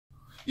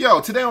Yo,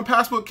 today on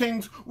Passport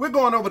Kings, we're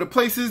going over the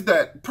places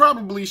that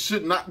probably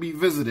should not be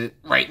visited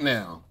right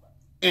now.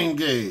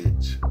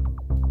 Engage.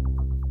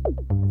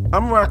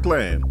 I'm Wack.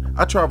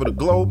 I travel the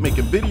globe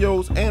making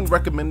videos and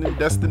recommending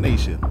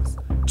destinations.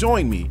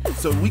 Join me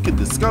so we can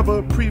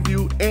discover,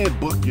 preview, and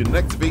book your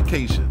next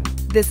vacation.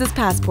 This is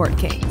Passport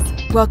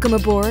Kings. Welcome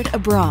aboard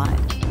abroad.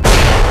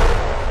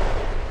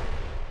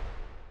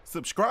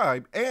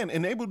 Subscribe and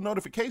enable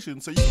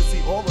notifications so you can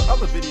see all the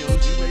other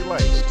videos you may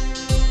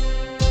like.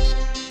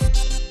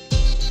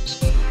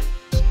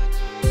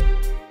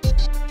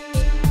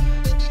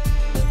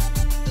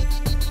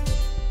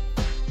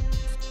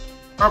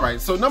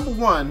 Alright, so number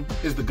one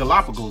is the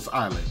Galapagos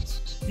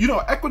Islands. You know,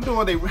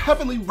 Ecuador, they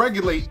heavily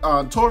regulate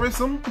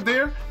tourism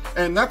there,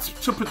 and that's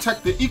to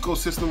protect the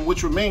ecosystem,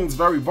 which remains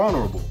very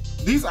vulnerable.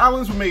 These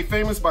islands were made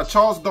famous by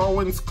Charles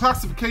Darwin's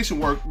classification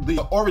work,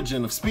 The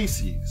Origin of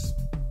Species.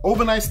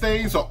 Overnight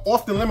stays are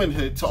often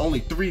limited to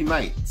only 3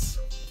 nights.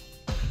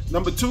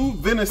 Number 2,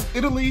 Venice,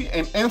 Italy,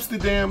 and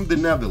Amsterdam, the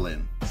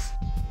Netherlands.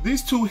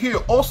 These two here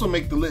also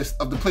make the list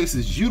of the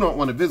places you don't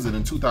want to visit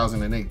in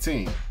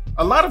 2018.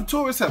 A lot of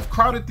tourists have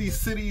crowded these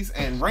cities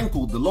and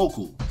rankled the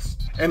locals,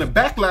 and the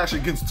backlash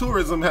against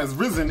tourism has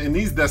risen in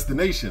these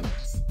destinations.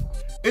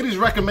 It is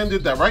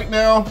recommended that right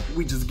now,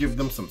 we just give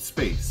them some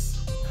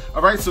space.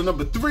 Alright, so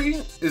number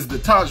 3 is the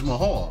Taj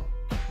Mahal.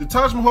 The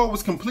Taj Mahal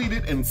was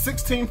completed in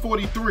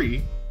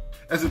 1643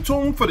 as a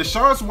tomb for the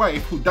Shah's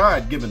wife who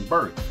died giving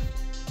birth.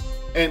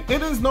 And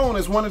it is known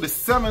as one of the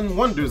 7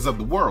 wonders of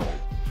the world.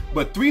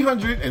 But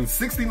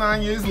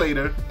 369 years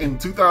later, in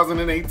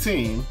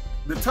 2018,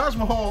 the Taj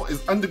Mahal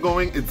is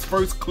undergoing its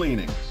first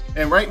cleaning.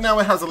 And right now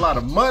it has a lot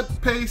of mud,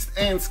 paste,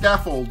 and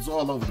scaffolds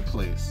all over the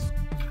place.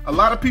 A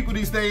lot of people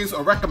these days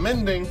are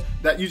recommending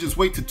that you just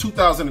wait to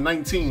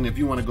 2019 if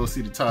you want to go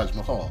see the Taj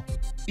Mahal.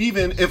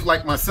 Even if,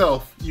 like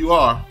myself, you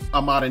are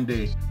a modern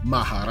day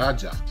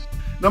Maharaja.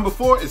 Number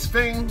 4 is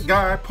Phang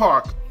Ngai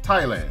Park,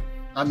 Thailand.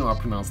 I know I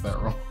pronounced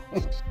that wrong.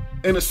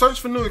 In a search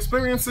for new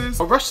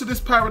experiences, a rush to this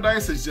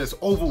paradise has just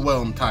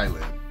overwhelmed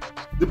Thailand.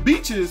 The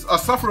beaches are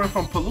suffering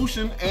from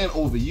pollution and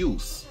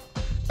overuse.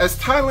 As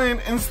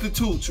Thailand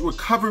institutes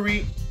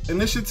recovery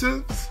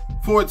initiatives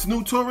for its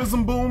new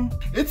tourism boom,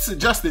 it's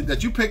suggested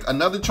that you pick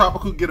another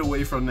tropical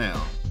getaway from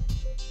now.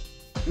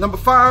 Number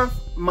 5,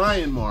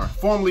 Myanmar,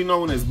 formerly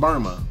known as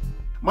Burma.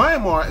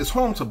 Myanmar is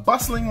home to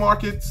bustling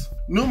markets,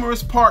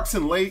 numerous parks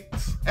and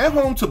lakes, and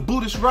home to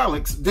Buddhist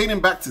relics dating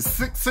back to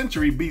 6th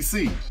century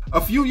BC.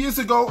 A few years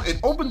ago, it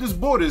opened its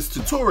borders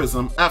to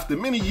tourism after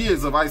many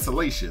years of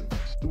isolation.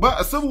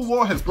 But a civil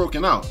war has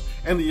broken out,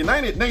 and the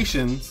United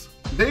Nations,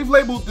 they've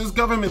labeled this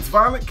government's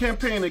violent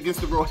campaign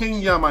against the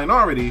Rohingya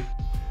minority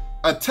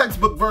a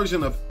textbook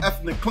version of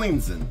ethnic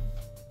cleansing.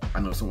 I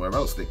know somewhere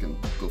else they can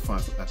go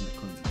find some ethnic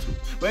cleansing too.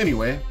 But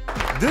anyway.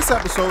 This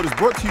episode is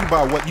brought to you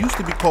by what used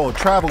to be called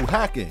travel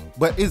hacking,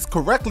 but is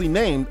correctly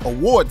named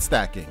award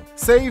stacking.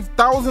 Save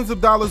thousands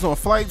of dollars on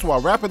flights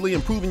while rapidly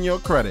improving your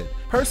credit.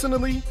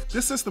 Personally,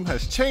 this system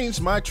has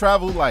changed my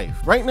travel life.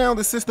 Right now,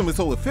 the system is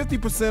over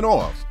 50%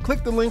 off.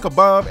 Click the link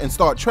above and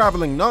start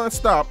traveling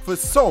non-stop for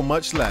so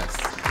much less.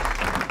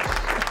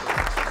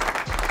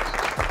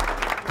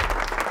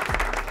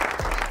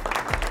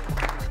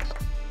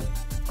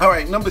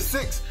 Alright, number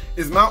 6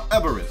 is Mount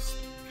Everest.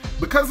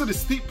 Because of the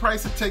steep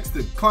price it takes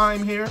to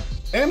climb here,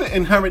 and the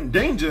inherent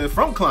danger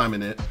from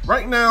climbing it,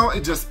 right now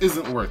it just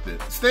isn't worth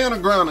it. Stay on the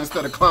ground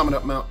instead of climbing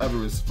up Mount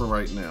Everest for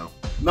right now.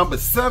 Number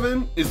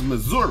 7 is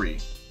Missouri.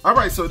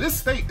 Alright, so this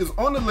state is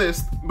on the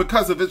list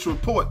because of its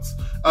reports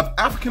of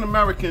African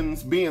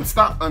Americans being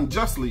stopped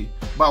unjustly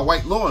by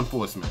white law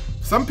enforcement.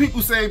 Some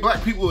people say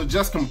black people are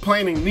just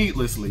complaining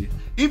needlessly.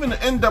 Even the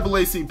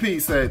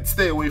NAACP said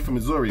stay away from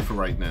Missouri for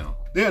right now.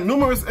 There are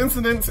numerous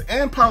incidents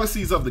and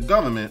policies of the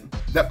government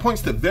that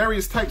points to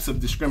various types of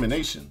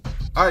discrimination.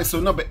 Alright,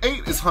 so number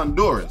 8 is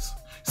Honduras.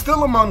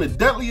 Still among the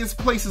deadliest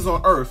places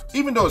on earth,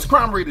 even though its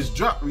crime rate has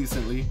dropped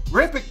recently,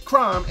 rampant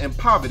crime and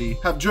poverty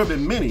have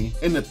driven many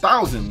in the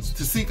thousands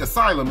to seek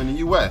asylum in the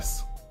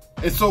US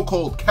in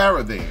so-called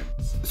caravans.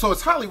 So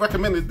it's highly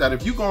recommended that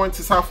if you go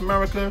into South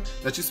America,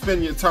 that you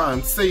spend your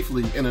time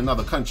safely in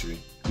another country.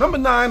 Number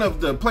 9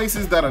 of the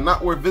places that are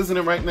not worth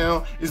visiting right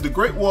now is the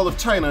Great Wall of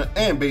China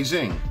and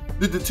Beijing.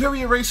 The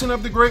deterioration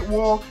of the Great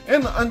Wall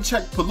and the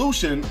unchecked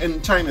pollution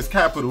in China's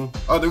capital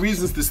are the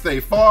reasons to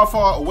stay far,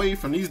 far away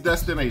from these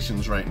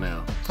destinations right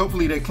now.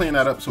 Hopefully they clean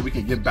that up so we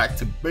can get back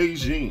to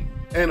Beijing.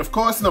 And of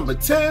course, number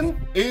 10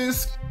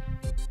 is,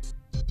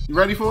 you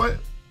ready for it?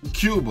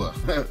 Cuba.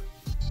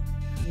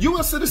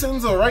 US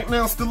citizens are right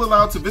now still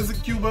allowed to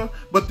visit Cuba,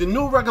 but the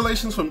new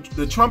regulations from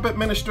the Trump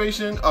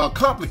administration are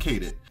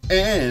complicated,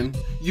 and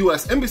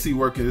US embassy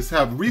workers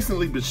have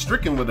recently been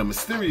stricken with a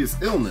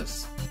mysterious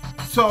illness.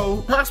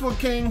 So, Passport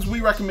Kings,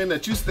 we recommend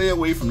that you stay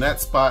away from that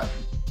spot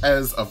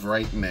as of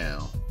right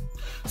now.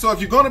 So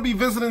if you're going to be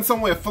visiting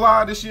somewhere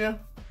fly this year,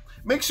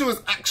 make sure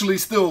it's actually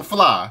still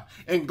fly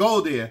and go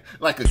there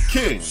like a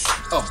king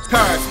of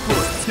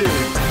Passport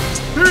Kings.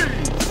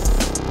 Peace!